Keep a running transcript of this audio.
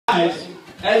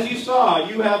As you saw,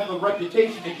 you have a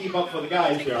reputation to keep up for the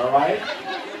guys here, all right?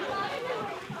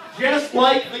 Just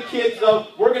like the kids, though,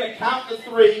 we're going to count to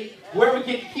 3. Whoever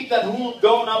can keep that hula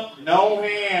going up, no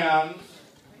hands,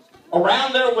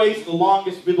 around their waist the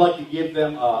longest, we'd like to give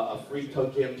them a free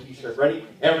Toe Jam t-shirt. Ready?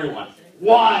 Everyone.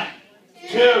 1,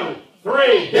 2,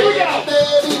 3. Here we go.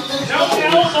 No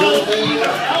elbows either.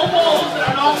 Elbows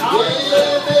are not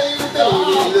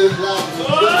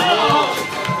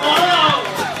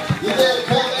You better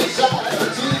come inside to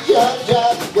jump,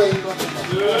 jump, wait. You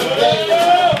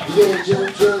better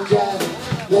jump, jump, jump,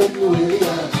 then you really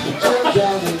got jump,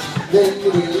 jump, then you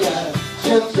really got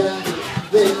jump, jump,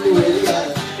 then you really got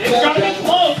It's gonna be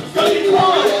close. It's gonna be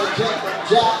close. Jump,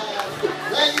 jump,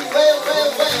 then you wait.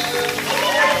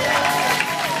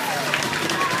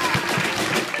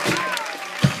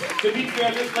 To be fair,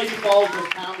 this lady falls from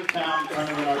town to town trying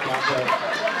to win our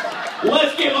contest.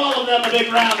 Let's give all of them a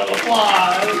big round of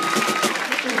applause.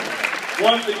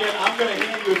 Once again, I'm going to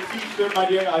hand you a t-shirt, my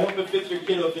dear. I hope it fits your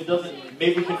kid. If it doesn't,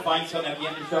 maybe we can find some at the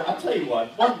end of the show. I'll tell you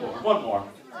what. One more.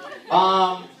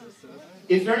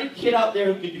 Is there any kid out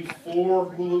there who can do 4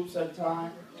 hula hoops at a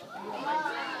time?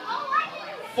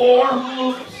 4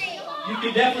 hula hoops? You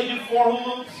can definitely do 4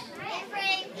 hula hoops?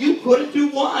 You couldn't do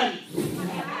 1.